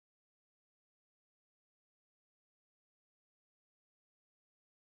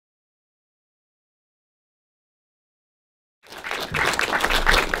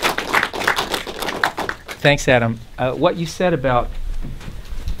Thanks, Adam. What you said about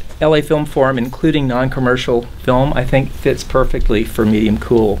LA FilmForum, including non-commercial film, I think fits perfectly for Medium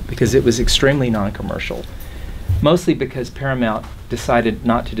Cool because it was extremely non-commercial, mostly because Paramount decided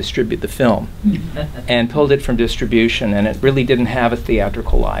not to distribute the film and pulled it from distribution, and it really didn't have a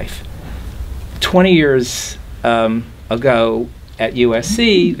theatrical life. 20 years ago at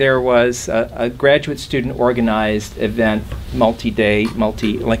USC, there was a graduate student organized event, multi-day,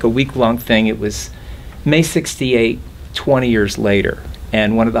 like a week-long thing. It was May '68, 20 years later.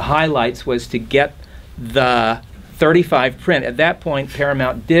 And one of the highlights was to get the 35 print. At that point,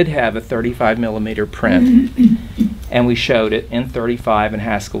 Paramount did have a 35 millimeter print. And we showed it in 35, and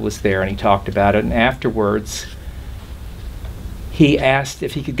Haskell was there, and he talked about it. And afterwards, he asked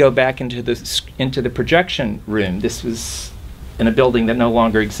if he could go back into the projection room. This was in a building that no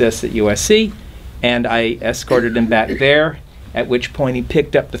longer exists at USC, and I escorted him back there, at which point he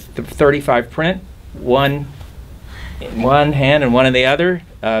picked up the 35 print, one in one hand and one in the other,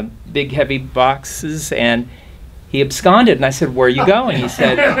 big heavy boxes, and he absconded. And I said, "Where are you going?" He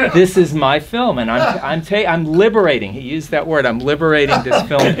said, "This is my film, and I'm liberating." He used that word. I'm liberating this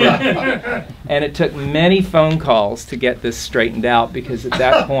film. And it took many phone calls to get this straightened out, because at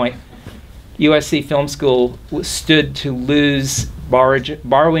that point, USC Film School stood to lose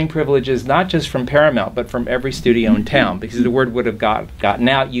borrowing privileges, not just from Paramount, but from every studio in town, because the word would have gotten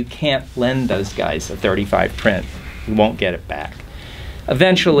out, you can't lend those guys a 35 print. You won't get it back.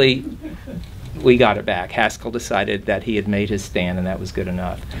 Eventually, we got it back. Haskell decided that he had made his stand, and that was good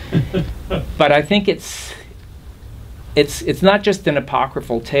enough. But I think it's not just an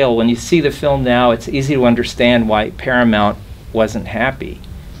apocryphal tale. When you see the film now, it's easy to understand why Paramount wasn't happy.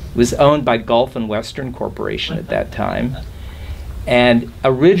 It was owned by Gulf and Western Corporation at that time. And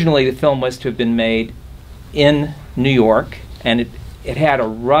originally, the film was to have been made in New York, and it had a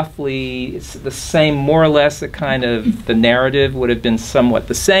roughly, it's the same, more or less, the narrative would have been somewhat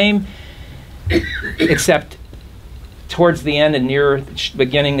the same, except towards the end and near the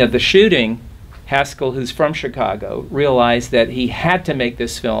beginning of the shooting, Haskell, who's from Chicago, realized that he had to make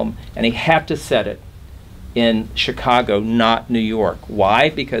this film, and he had to set it in Chicago, not New York. Why?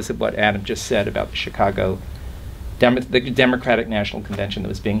 Because of what Adam just said about the Chicago the Democratic National Convention that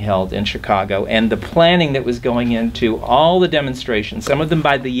was being held in Chicago, and the planning that was going into all the demonstrations, some of them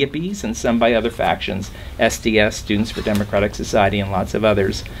by the Yippies and some by other factions, SDS, Students for Democratic Society, and lots of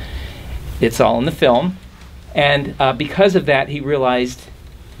others. It's all in the film. And because of that, he realized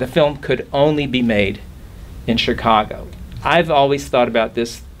the film could only be made in Chicago. I've always thought about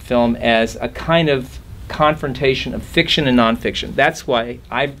this film as a kind of confrontation of fiction and nonfiction. That's why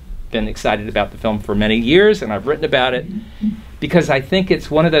I've been excited about the film for many years, and I've written about it, because I think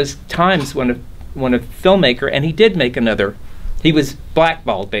it's one of those times when a filmmaker, and he did make another, he was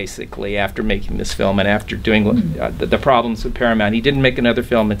blackballed basically after making this film and after doing the problems with Paramount. He didn't make another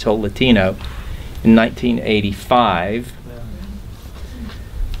film until Latino in 1985,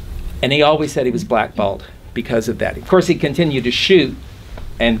 and he always said he was blackballed because of that. Of course, he continued to shoot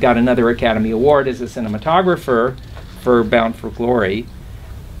and got another Academy Award as a cinematographer for Bound for Glory,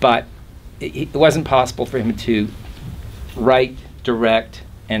 but it wasn't possible for him to write, direct,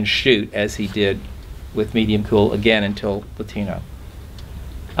 and shoot as he did with Medium Cool again until Latino.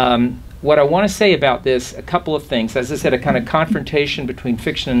 What I want to say about this, a couple of things. As I said, a kind of confrontation between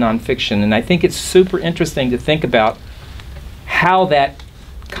fiction and nonfiction, and I think it's super interesting to think about how that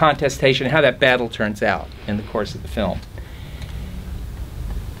contestation, how that battle turns out in the course of the film.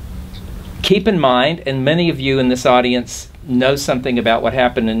 Keep in mind, and many of you in this audience know something about what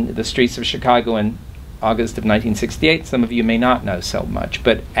happened in the streets of Chicago in August of 1968. Some of you may not know so much,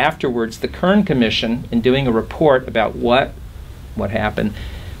 but afterwards, the Kern Commission, in doing a report about what happened,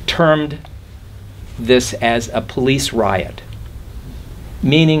 termed this as a police riot,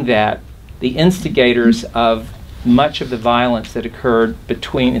 meaning that the instigators of much of the violence that occurred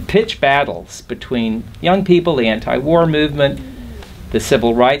between pitched battles between young people, the anti-war movement, the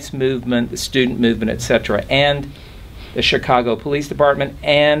civil rights movement, the student movement, etc., and the Chicago Police Department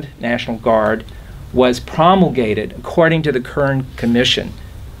and National Guard, was promulgated, according to the Kern Commission,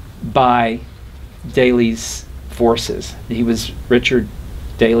 by Daley's forces. Richard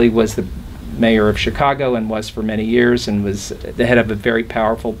Daley was the mayor of Chicago and was for many years, and was the head of a very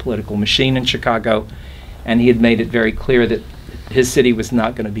powerful political machine in Chicago, and he had made it very clear that his city was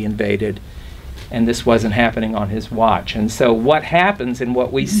not going to be invaded, and this wasn't happening on his watch. And so what happens and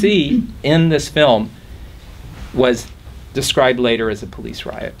what we see in this film was described later as a police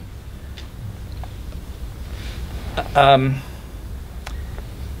riot.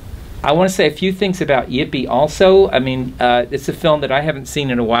 I want to say a few things about Yippie also. I mean, it's a film that I haven't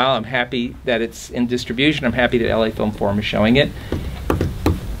seen in a while. I'm happy that it's in distribution. I'm happy that LA Film Forum is showing it.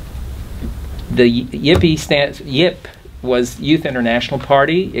 The Yippie stands, YIP was Youth International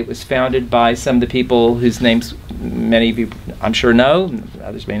Party. It was founded by some of the people whose names many of you, I'm sure, know.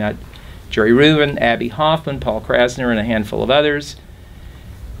 Others may not. Jerry Rubin, Abby Hoffman, Paul Krasner, and a handful of others.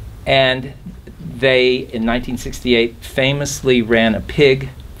 And they, in 1968, famously ran a pig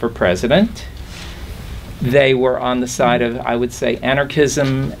for president. They were on the side of, I would say,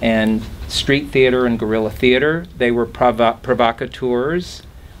 anarchism and street theater and guerrilla theater. They were provocateurs,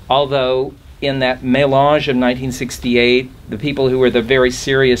 although in that melange of 1968, the people who were the very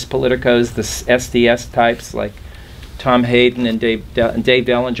serious politicos, the SDS types like Tom Hayden and Dave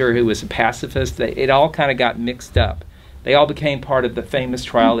Dellinger, who was a pacifist, it all kind of got mixed up. They all became part of the famous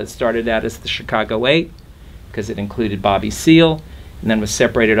trial that started out as the Chicago 8, because it included Bobby Seale, and then was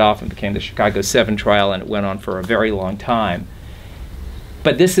separated off and became the Chicago 7 trial, and it went on for a very long time.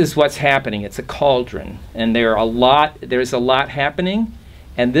 But this is what's happening. It's a cauldron, and there's a lot happening,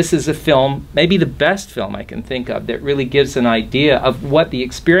 and this is a film, maybe the best film I can think of, that really gives an idea of what the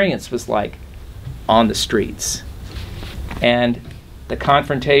experience was like on the streets. And the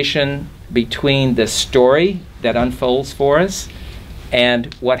confrontation between the story that unfolds for us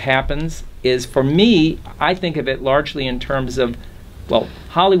and what happens is, for me, I think of it largely in terms of, well,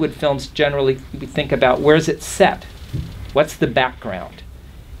 Hollywood films generally think about where's it set? What's the background?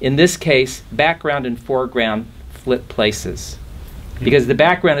 In this case, background and foreground flip places. Because the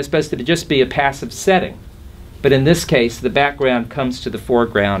background is supposed to just be a passive setting. But in this case, the background comes to the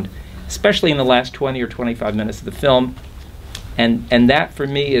foreground, especially in the last 20 or 25 minutes of the film. And that, for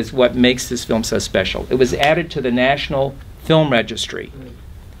me, is what makes this film so special. It was added to the National Film Registry,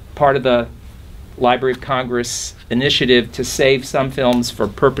 part of the Library of Congress initiative to save some films for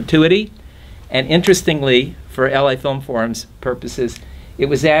perpetuity. And interestingly, for LA Film Forum's purposes, it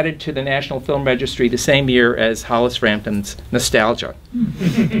was added to the National Film Registry the same year as Hollis Rampton's Nostalgia,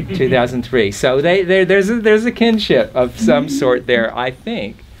 2003. So there's a kinship of some sort there, I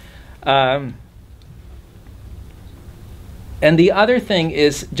think. And the other thing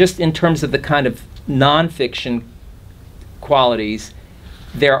is, just in terms of the kind of nonfiction qualities,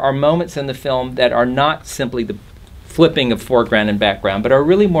 there are moments in the film that are not simply the flipping of foreground and background, but are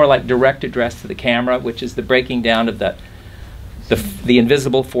really more like direct address to the camera, which is the breaking down of the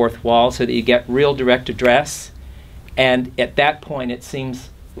invisible fourth wall, so that you get real direct address. And at that point, it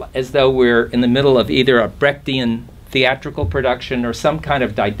seems as though we're in the middle of either a Brechtian theatrical production or some kind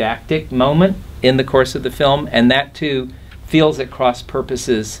of didactic moment in the course of the film, and that too feels at cross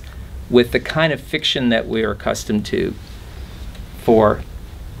purposes with the kind of fiction that we're accustomed to for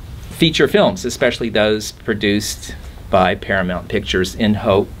feature films, especially those produced by Paramount Pictures in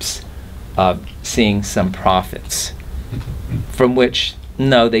hopes of seeing some profits, from which,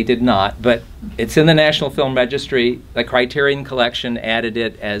 no, they did not, but it's in the National Film Registry. The Criterion Collection added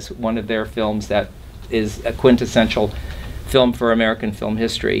it as one of their films that is a quintessential film for American film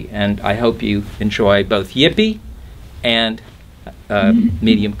history, and I hope you enjoy both Yippie and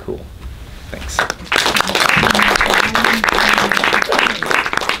Medium Cool. Thanks.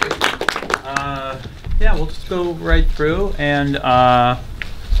 Yeah, we'll just go right through, and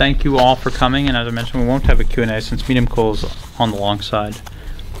thank you all for coming. And as I mentioned, we won't have a Q&A since Medium Cool is on the long side.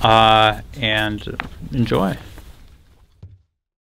 And enjoy.